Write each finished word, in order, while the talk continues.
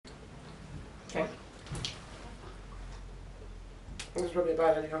Okay. This is probably a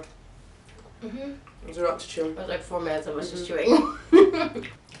bad idea. There's a lot to chew. It was like 4 minutes of us just chewing.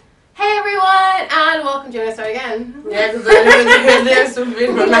 Hey everyone, and welcome to start again. Yeah, because I know there's some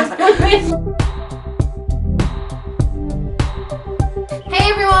video. Hey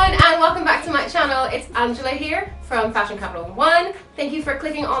everyone, and welcome back to my channel. It's Angela here from Fashion Capital 1. Thank you for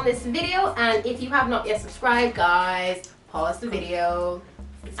clicking on this video, and if you have not yet subscribed, guys, pause the video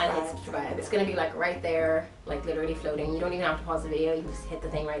and hit subscribe. It's gonna be like right there, like literally floating. You don't even have to pause the video, you just hit the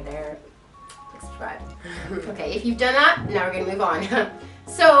thing right there. Click subscribe. Okay, if you've done that, now we're gonna move on.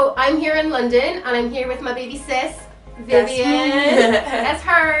 So I'm here in London, and I'm here with my baby sis, Vivian. That's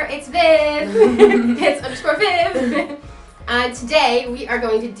her. It's Viv. It's underscore Viv. And today we are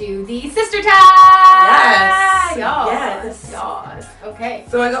going to do the sister tag. Yes. Okay.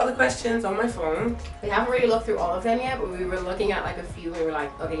 So I got the questions on my phone. We haven't really looked through all of them yet, but we were looking at like a few. And we were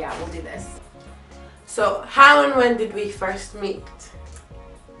like, okay, yeah, we'll do this. So how and when did we first meet?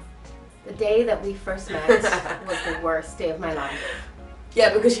 The day that we first met was the worst day of my life.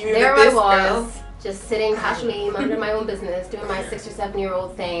 Yeah, because you there this I was, girl. just sitting casually, minding my own business, doing my 6 or 7 year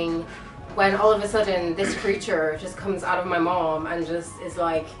old thing, when all of a sudden this creature just comes out of my mom and just is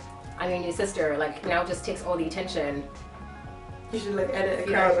like, I'm your new sister, like now just takes all the attention. You should like edit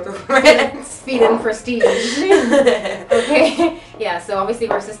a crowd. Speed and prestige. Okay. Yeah, so obviously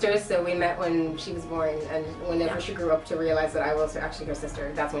we're sisters, so we met when she was born, and whenever she grew up to realize that I was actually her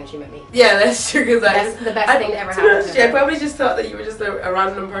sister, that's when she met me. Yeah, that's true, because that's the best thing to ever happen. I probably just thought that you were just a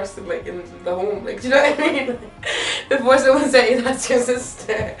random person like in the home, like, do you know what I mean? Before someone said you, that's your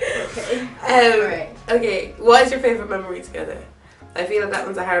sister. Okay. Right. Okay, what is your favourite memory together? I feel like that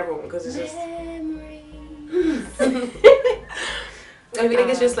one's a hard one because it's just I feel like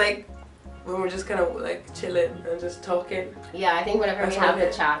it's just like when we're just kind of like chilling and just talking. Yeah, I think whenever we have the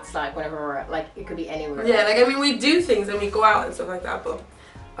chats, like whenever we're like, it could be anywhere. Yeah, like I mean we do things and we go out and stuff like that, but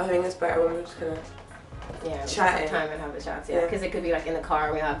I think it's better when we're just kind of chatting. Time and have the chats, because it could be like in the car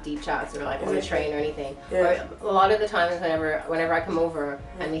and we have deep chats, or like on the train or anything. Or a lot of the times whenever I come over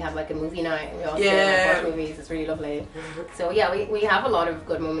and we have like a movie night and we all sit and watch movies, it's really lovely. So yeah, we have a lot of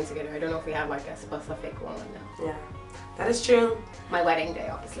good moments together. I don't know if we have like a specific one. Yeah, that is true. My wedding day,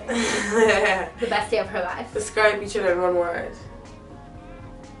 obviously. The best day of her life. Describe each other in one word.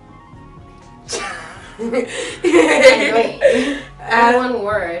 One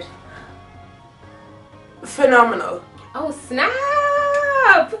word. Phenomenal. Oh snap!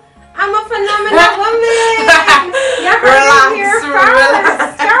 I'm a phenomenal woman. Relax.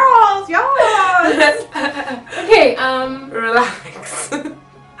 Okay. Relax.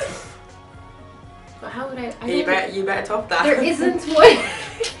 But how would I you better top that. There isn't one.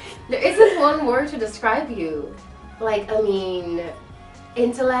 There isn't one word to describe you. Like, I mean,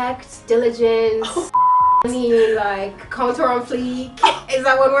 intellect, diligence. I mean, like, contour on fleek. Is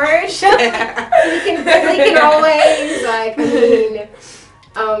that one word? Fleeking always. Like, I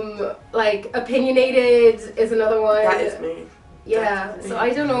mean, like, opinionated is another one. That is me. Yeah. So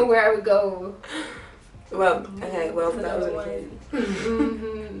I don't know where I would go. Well, okay. Well, that was okay.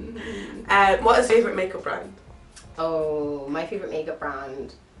 What is your favorite makeup brand? Oh, my favorite makeup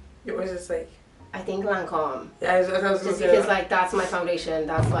brand. Yours is like. I think Lancome. Yeah, I was just because like that's my foundation.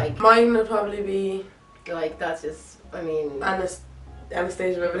 That's like. Mine would probably be. Like that's just. I mean.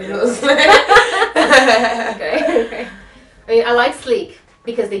 Anastasia Beverly Hills. Okay. I mean, I like Sleek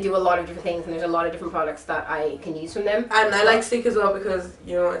because they do a lot of different things, and there's a lot of different products that I can use from them. And I like Sleek as well because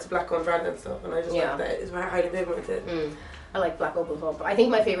you know it's a black-owned brand and stuff, and I just like that it's highly pigmented. I like Black Opal as well, but I think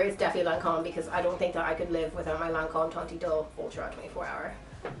my favorite is definitely Lancome because I don't think that I could live without my Lancome Tonti Dull Ultra 24 Hour.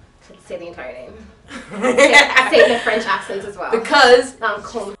 So say the entire name. say it in a French accent as well. Because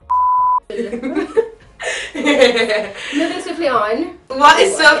Lancome. Moving swiftly on. What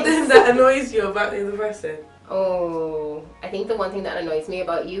is something that annoys you about the other person? Oh, I think the one thing that annoys me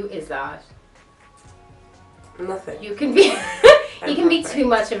about you is that nothing. You can be you can be too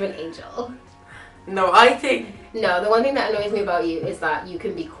much of an angel. No, I think no. The one thing that annoys me about you is that you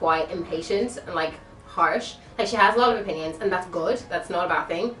can be quite impatient and like harsh. Like she has a lot of opinions, and that's good. That's not a bad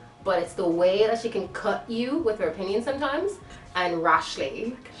thing. But it's the way that she can cut you with her opinions sometimes, and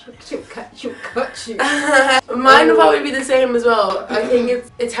rashly. She'll cut you. Mine will probably be the same as well. I think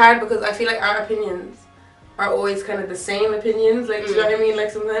it's hard because I feel like our opinions are always kind of the same opinions. Like, do you know what I mean? Like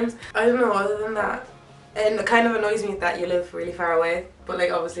sometimes I don't know. Other than that, and it kind of annoys me that you live really far away. But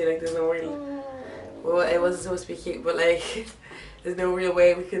like obviously, like there's no real. Well, it wasn't supposed to be cute, but like there's no real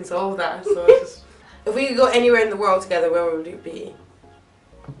way we can solve that. So it's just, if we could go anywhere in the world together, where would it be?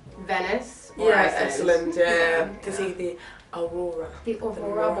 Venice. Yeah, excellent. Yeah, to see the Aurora. The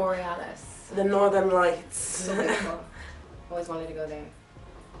Aurora Borealis. The Northern Lights. So beautiful. Always wanted to go there.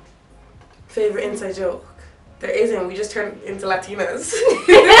 Favorite inside joke? There isn't. We just turned into Latinas.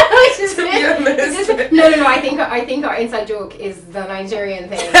 To be honest. No. I think our inside joke is the Nigerian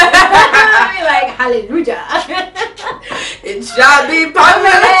thing. Like hallelujah. It shall be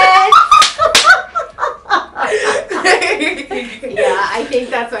permanent. Yeah, I think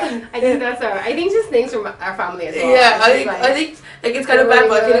that's our. I think just things from our family as well. Yeah, I think like it's kind of bad,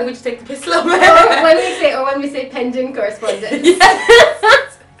 but I feel like we just take the piss a little bit. Or when we say pending correspondence.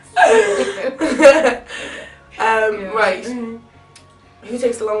 Yes. Right. Who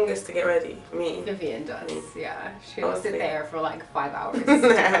takes the longest to get ready? Me. Vivian does. Yeah, she'll Honestly. sit there for like 5 hours to put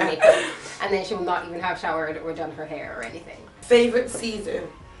her makeup, and then she will not even have showered or done her hair or anything. Favorite season?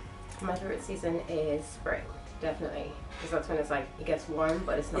 My favorite season is spring, definitely, because that's when it's like it gets warm,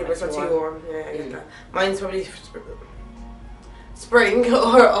 but it's not. Yeah, but it's not too warm. Yeah, I get Mm. that. Mine's probably spring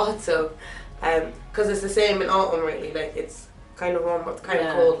or autumn, because it's the same in autumn really. Like it's kind of warm but kind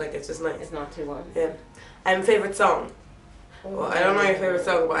of cold. Like it's just nice. It's not too warm. Yeah. Favorite song? Well, I don't know your favorite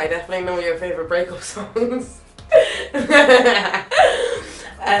song, but I definitely know your favorite breakup songs.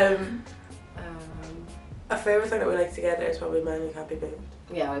 A favorite song that we like together is probably "Man You Can't Be Moved."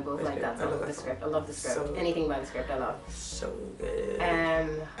 Yeah, we both It's like good. that I love song. that The song. script. I love the script. So- Anything by the script, I love. So good. I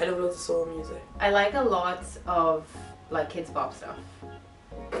I love loads of soul music. like a lot of like kids pop stuff.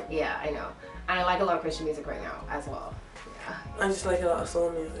 Yeah, I know, and I like a lot of Christian music right now as well. Yeah, I just like a lot of soul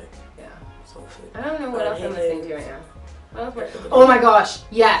music. yeah. Soul food. I don't know what else I'm listening to right now. What else? Oh Oh my gosh,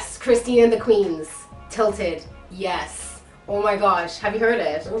 yes, Christine and the Queens, Tilted, yes. Oh my gosh, have you heard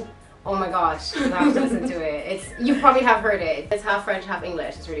it? Oh my gosh, you have to listen to it. You probably have heard it. It's half French, half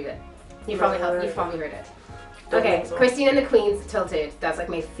English. It's really good. You've probably heard it. Okay, Christine and the Queens, Tilted. That's like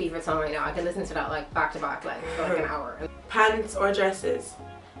my favorite song right now. I can listen to that like back to back, like for like an hour. Pants or dresses?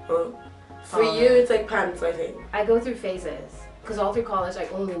 Well, for you, it's like pants, I think. I go through phases because all through college I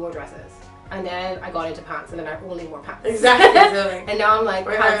only wore dresses, and then I got into pants, and then I only wore pants. Exactly. So like, And now I'm like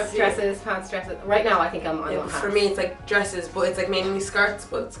Where pants, have you- dresses. Right now I think I'm on pants. for me, it's like dresses, but it's like mainly skirts,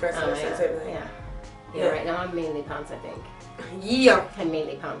 but skirts are the same thing. Yeah. Yeah. Right now I'm mainly pants, I think. Yeah. I'm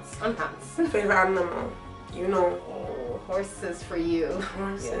mainly pants. I'm pants. Favorite animal? You know. Oh, horses for you.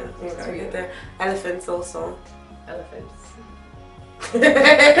 Horses. Yeah, Yeah, for I you. get there. Elephants also. Elephants. You're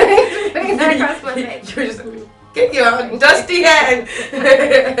Putting that across my face. just get your dusty hand.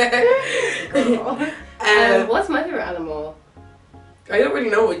 Girl. What's my favorite animal? I don't really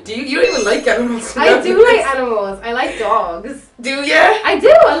know. Do you? You don't even like animals. I do like animals. I like dogs. Do ya? I do.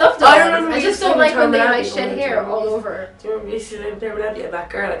 I love dogs. I remember I you just used to don't like when they live in like Terminal shed Abbey. hair all over. Do you remember you used to live there with that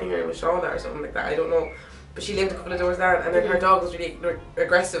girl? I think her name was Shauna or something like that. I don't know. But she lived a couple of doors down, and then her dog was really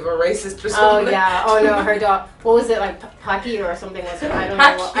aggressive or racist or something. Oh yeah. Oh no, her dog. What was it like? Paki or something was it? I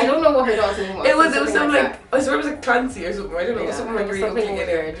don't know what her dog's name was. It was something like like I swear it was like Clancy or something. I don't know. yeah, Something like really something ugly.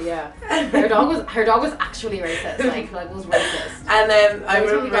 weird. Yeah. Her dog was actually racist. Like was racist. And then I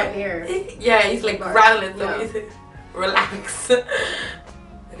Until we remember. got here. Yeah, he's like growling. So Yeah. he's like, relax.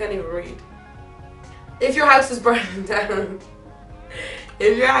 I can't even read. If your house is burning down.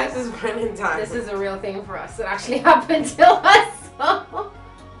 If your house is burning down. This is a real thing for us. It actually happened to us.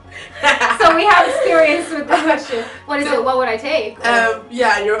 So we have experience with the question. What is it? What would I take?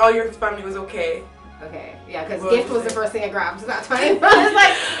 Yeah, and all your family was okay. Okay, yeah, because What gift was was the it? first thing I grabbed that time. I was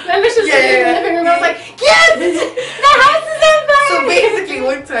like, my mission was Yeah, sitting in the living room. I was like, gift! The house is on fire! So basically,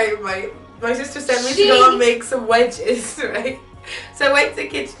 one time my sister sent me to go and make some wedges, right? So I went to the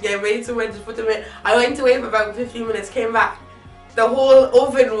kitchen, made some wedges, put them in. I went away for about 15 minutes, came back. The whole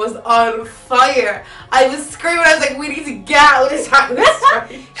oven was on fire. I was screaming. I was like, "We need to get out of this house!" Right?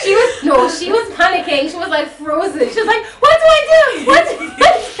 She was panicking. She was like frozen. She was like, "What do I do? What do I do?"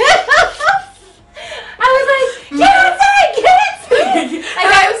 I was like, "Get outside! Get outside!" And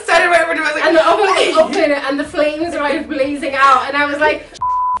I was standing right over there. I was like, And the oven was open and the flames were like blazing out, and I was like,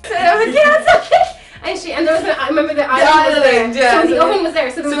 and I was like, "Get outside!" And there was I remember the island was there. yeah, So the so oven was there.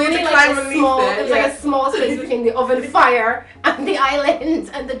 So there was we had only to like climb a underneath small, it, there was like a small space between the oven fire and the island,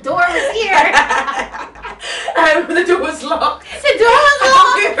 and the door was here. the door was locked. The door was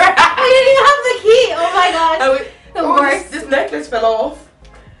locked. We didn't even have the key. Oh my god. The worst. This necklace fell off.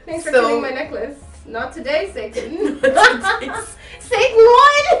 Thanks for So- killing my necklace. Not today, Satan. Not Satan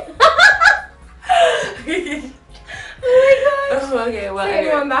won. Oh my gosh. Oh, okay, well, Satan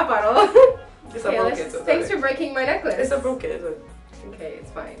anyway. won that battle. It's Okay, a broken. thanks for breaking my necklace. It's a broken. It's Okay,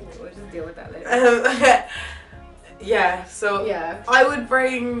 it's fine. We'll just deal with that later. yeah, so Yeah. I would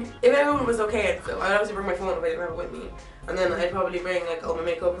bring, if everyone was okay, I'd obviously bring my phone if I didn't have it with me. And then I'd probably bring like all my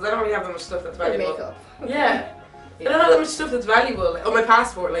makeup, because I don't really have that much stuff that's And valuable. makeup. Yeah. I don't have that much stuff that's valuable. Like, my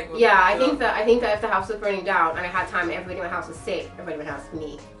passport, like. Yeah, I think that if the house was burning down and I had time, everybody in my house was safe. Everybody in my house,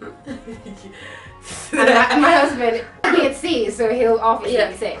 me. and my husband, he at sea, so he'll obviously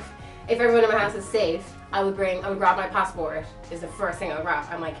be safe. If everyone in my house is safe, I would grab my passport. Is the first thing I would grab.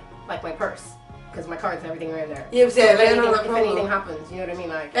 I'm like my purse. Because my cards and everything are in there. Yeah, so if anything happens, you know what I mean?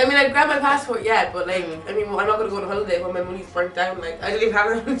 Like, I mean, I'd grab my passport, yeah, but like, I mean, well, I'm not gonna go on holiday when my money's burnt down. Like, I don't even have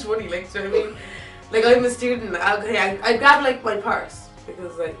that much money. Like, do you know what I mean? Like, I'm a student. I'd grab like my purse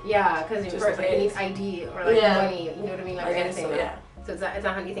because like. Yeah, because your purse, like, it needs ID or like money. You know what I mean? Like anything. So, yeah. So it's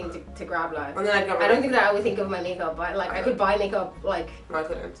a handy thing to grab, like. And then I'd grab I don't think that I would think of my makeup, but like I could buy makeup, like. No, I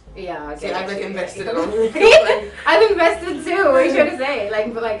couldn't. Yeah. Okay, see, I've like invested in all I've invested too. What are you trying to say?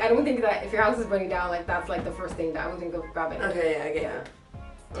 Like, but like I don't think that if your house is burning down, like that's like the first thing that I would think of grabbing. Okay, yeah, I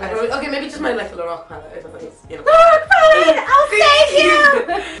get it. Okay, maybe just my like little rock palette, if it's, you know. Rock palette, I'll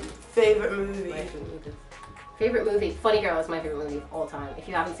save you. Favorite movie. Favorite movie? Funny Girl is my favorite movie of all time. If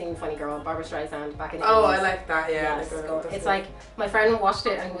you haven't seen Funny Girl, Barbara Streisand back in the 80s. Oh, I like that, yeah. Yes, it's like, my friend watched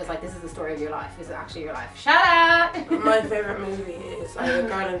it and he was like, this is the story of your life. This is actually your life. Shout out! My favorite movie is either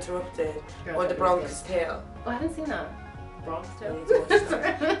Girl Interrupted or The Bronx Tale. Oh, I haven't seen that. Bronx Tale?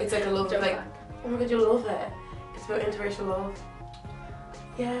 It's like a love, like, oh my god, you love it. It's about interracial love.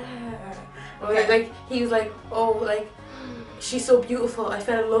 Yeah. Okay. Like, he was like, oh, like, she's so beautiful. I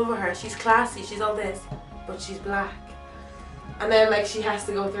fell in love with her. She's classy. She's all this. But she's black. And then like she has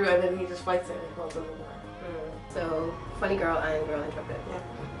to go through and then he just fights it and he falls in love with her. So, Funny Girl and Girl Interrupted. Yeah.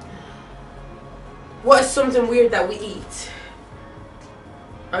 What is something weird that we eat?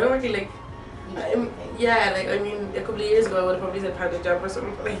 I don't really like... yeah, like I mean a couple of years ago I would have probably said pounded jam or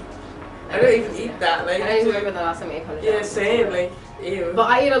something, but like I don't even eat that. Like, I don't even remember the last time I ate pounded jam. Yeah, same, like ew. But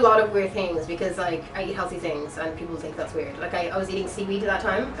I eat a lot of weird things because like I eat healthy things and people think that's weird. Like I was eating seaweed at that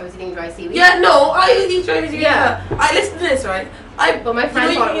time. I was eating dry seaweed. Yeah, no, I eat dry seaweed. Yeah. I listen to this, right? But my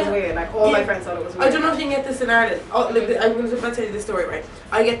friends thought it was weird. Like all my friends thought it was weird. I don't know if you can get this in Ireland. Oh, look, I'm going to tell you this story, right?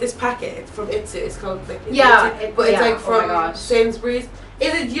 I get this packet from Insta. It's called like it's like from Sainsbury's.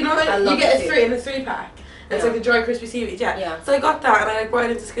 Is it? You know, like, you get a 3-pack. It's like the dry crispy seaweed, yeah. So I got that and I like brought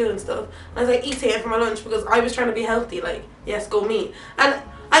it into school and stuff. And I was like eating it for my lunch because I was trying to be healthy. Like, yes, go me. And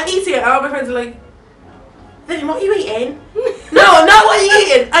I'm eating it and all my friends are like, Vivian, what are you eating? No, not what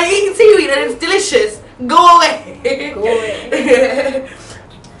you eating. I'm eating seaweed and it's delicious. Go away. Go away.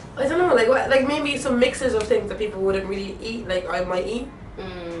 I don't know, like what, like maybe some mixes of things that people wouldn't really eat, like I might eat. Do you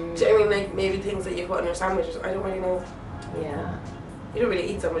know what I mean? Like maybe things that you put on your sandwiches. I don't really know. Yeah. You don't really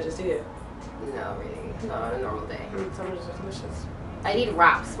eat sandwiches, do you? No, really. Not on a normal day. Sandwiches are delicious. I eat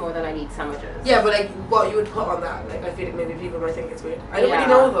wraps more than I eat sandwiches. Yeah, but like what you would put on that, like I feel like maybe people might think it's weird. I don't really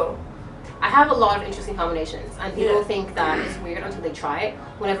know though. I have a lot of interesting combinations and people think that it's weird until they try it.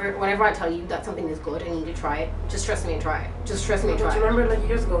 Whenever I tell you that something is good and you need to try it, just trust me and try it. Just trust me and try it. Do you remember like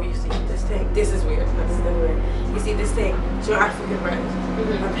years ago we used to eat this thing? This is weird. This is weird. You see this thing, do you know African bread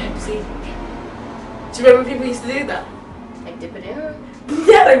and Pepsi? Do you remember people used to do that? Like dip it in?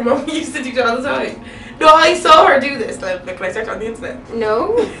 Yeah, like mom used to do that all the time. No, I saw her do this. Like, can I search on the internet?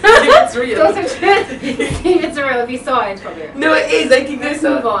 No. See if it's real. Don't search it. See if it's real. If you saw it, it's probably real. No, it is. I think let's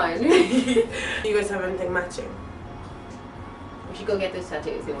move on. Do you guys have anything matching? We should go get those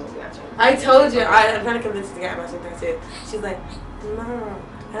tattoos. They won't be matching. I told you. I'm trying to convince her to get a matching tattoo. She's like, no,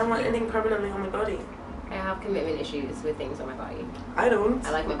 I don't want anything permanently on my body. I have commitment issues with things on my body. I don't. I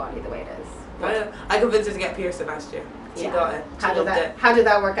like my body the way it is. I convinced her to get piercing last year. She got it. How did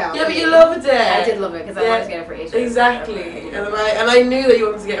that work out? Yeah, but you loved it. I did love it because I wanted to get it for ages. Exactly. And I knew that you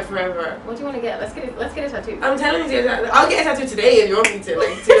wanted to get it forever. What do you want to get? Let's get a tattoo. I'm telling you, I'll get a tattoo today if you want me to.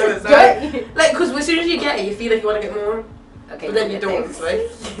 Like, to be honest, like, because as soon as you get it, you feel like you want to get more. Okay. But then you don't.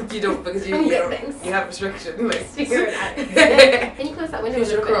 Like, you don't because you have restrictions. Like. Can you close that window?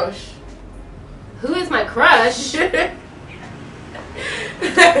 Who's your crush? Who is my crush?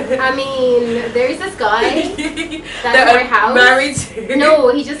 I mean, there's this guy that's in my house. Married to?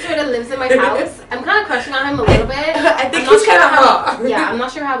 No, he just sort of lives in my house. I'm kind of crushing on him a little bit. I think he's kind of hot. Yeah, I'm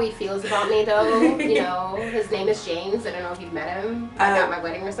not sure how he feels about me though. You know, his name is James. I don't know if you've met him. At my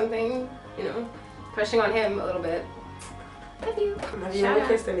wedding or something. You know, crushing on him a little bit. Love you. Have you ever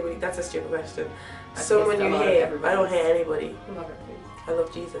kissed anybody? That's a stupid question. Someone you hate. I don't hate anybody. I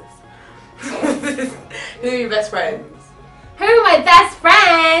love Jesus. Who are your best friends? Who are my best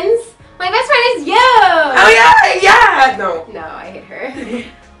friends? My best friend is you! Oh yeah! No. No, I hate her.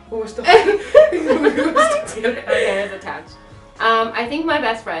 Oh, stop. Okay, it's attached. I think my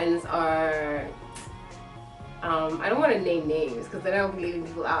best friends are... I don't want to name names because then I'll be leaving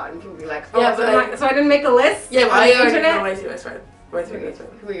people out and people will be like, oh, yeah, so I didn't make a list? Yeah, but I already know my two best friends. My three best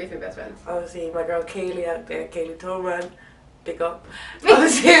friends. Who are your three best friends? Obviously, my girl Kaylee out there, Kaylee Tolman. Big up.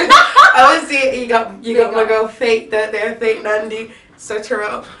 Obviously, you got my girl Faith out there, Faith Nandy. Search her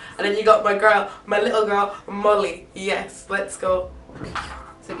up. And then you got my little girl Molly. Yes, let's go.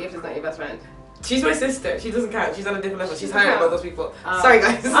 So Gift is not your best friend? She's my sister. She doesn't count. She's on a different level. She's higher than all those people. Sorry,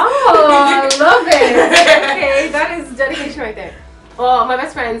 guys. Oh, I love it. Okay, that is dedication right there. Well, my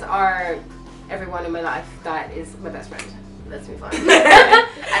best friends are everyone in my life that is my best friend. Let's move on.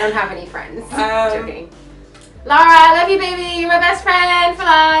 I don't have any friends. Joking. Laura, I love you, baby. You're my best friend for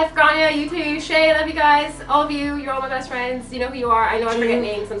life. Grania, you too. Shay, I love you guys. All of you, you're all my best friends. You know who you are. I know I forget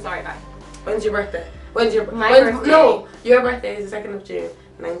names. I'm sorry. Bye. When's your birthday? When's my birthday? No, your birthday is the 2nd of June,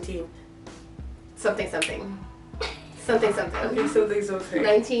 19. Something. Something. Okay, something.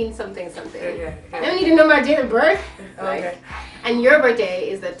 19 something. Okay. I don't need to know my date of birth. Okay. And your birthday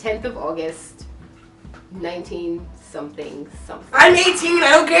is the 10th of August, 19 something. I'm 18. I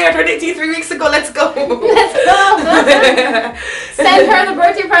don't care. I turned 18 3 weeks ago. Let's go. Let's go. Send her the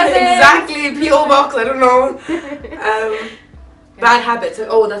birthday present. Exactly. P.O. box. I don't know. Bad habits.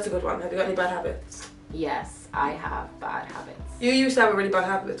 Oh, that's a good one. Have you got any bad habits? Yes, I have bad habits. You used to have a really bad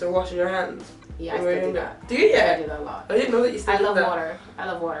habit of washing your hands. Yeah, I still do that. Do you? Yeah. I do that a lot. I didn't know that you still did that. I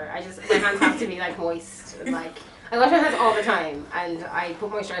love water. I hands have to be like moist. Like I wash my hands all the time, and I put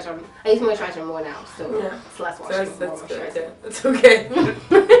moisturizer on. I use moisturizer more now, so it's less washing. So that's good. Yeah, that's okay.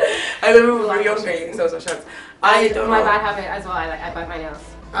 I remember when we were younger, you so much hands. I don't know. My bad habit as well. I bite my nails.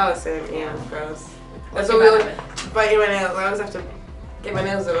 Oh, same. Yeah, gross. That's what we always biting my nails. I always have to get my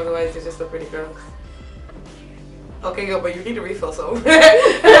nails done, otherwise they just look pretty gross. Okay, go, but you need a refill, so. My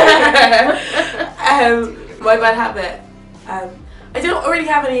bad habit. I don't already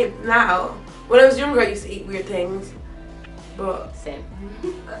have any now. When I was younger, I used to eat weird things, but same.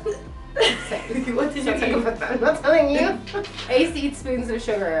 What did you eat? I'm not telling you. I used to eat spoons of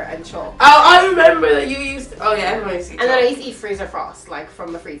sugar and chalk. Oh, I remember that you used. Oh yeah, everyone used to eat. And then I used to eat freezer frost, like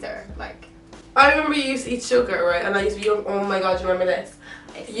from the freezer, like. I remember you used to eat sugar, right? And I used to be young. Oh my god, you remember this?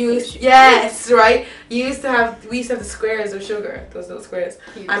 Yes, right. We used to have the squares of sugar, those little squares,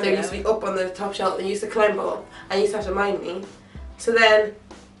 and they used to be up on the top shelf, and you used to climb up, and you used to have to mind me. So then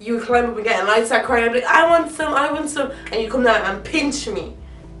you would climb up again, and I'd start crying. I'd be like, I want some, and you'd come down and pinch me.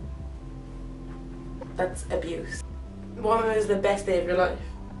 That's abuse. What was the best day of your life?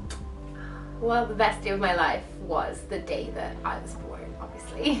 Well, the best day of my life was the day that I was born,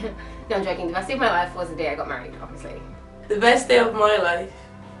 obviously. No, I'm joking. The best day of my life was the day I got married, obviously. The best day of my life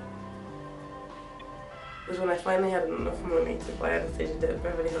was when I finally had enough money to buy a decision to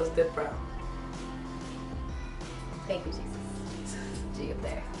Beverly Hills Dip Brown. Thank you, Jesus. G up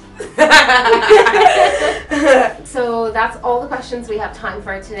there. So that's all the questions we have time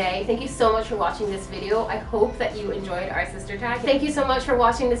for today. Thank you so much for watching this video. I hope that you enjoyed our sister tag. Thank you so much for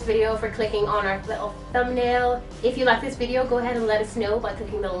watching this video, for clicking on our little thumbnail. If you like this video, go ahead and let us know by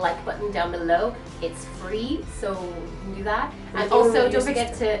clicking the like button down below. It's free, so you can do that. And also don't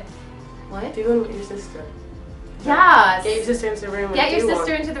forget to... What? Do one with your sister. Yes. Get your sister into the room. Get your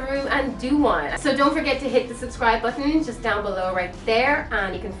sister into the room and do one. So don't forget to hit the subscribe button just down below right there,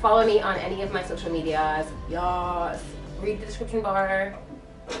 and you can follow me on any of my social medias. Yes. Read the description bar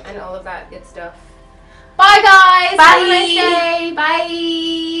and all of that good stuff. Bye guys. Bye. Have a nice day.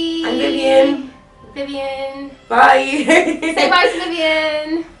 Bye. I'm Vivian. Vivian. Bye. Say bye to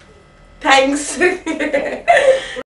Vivian. Thanks.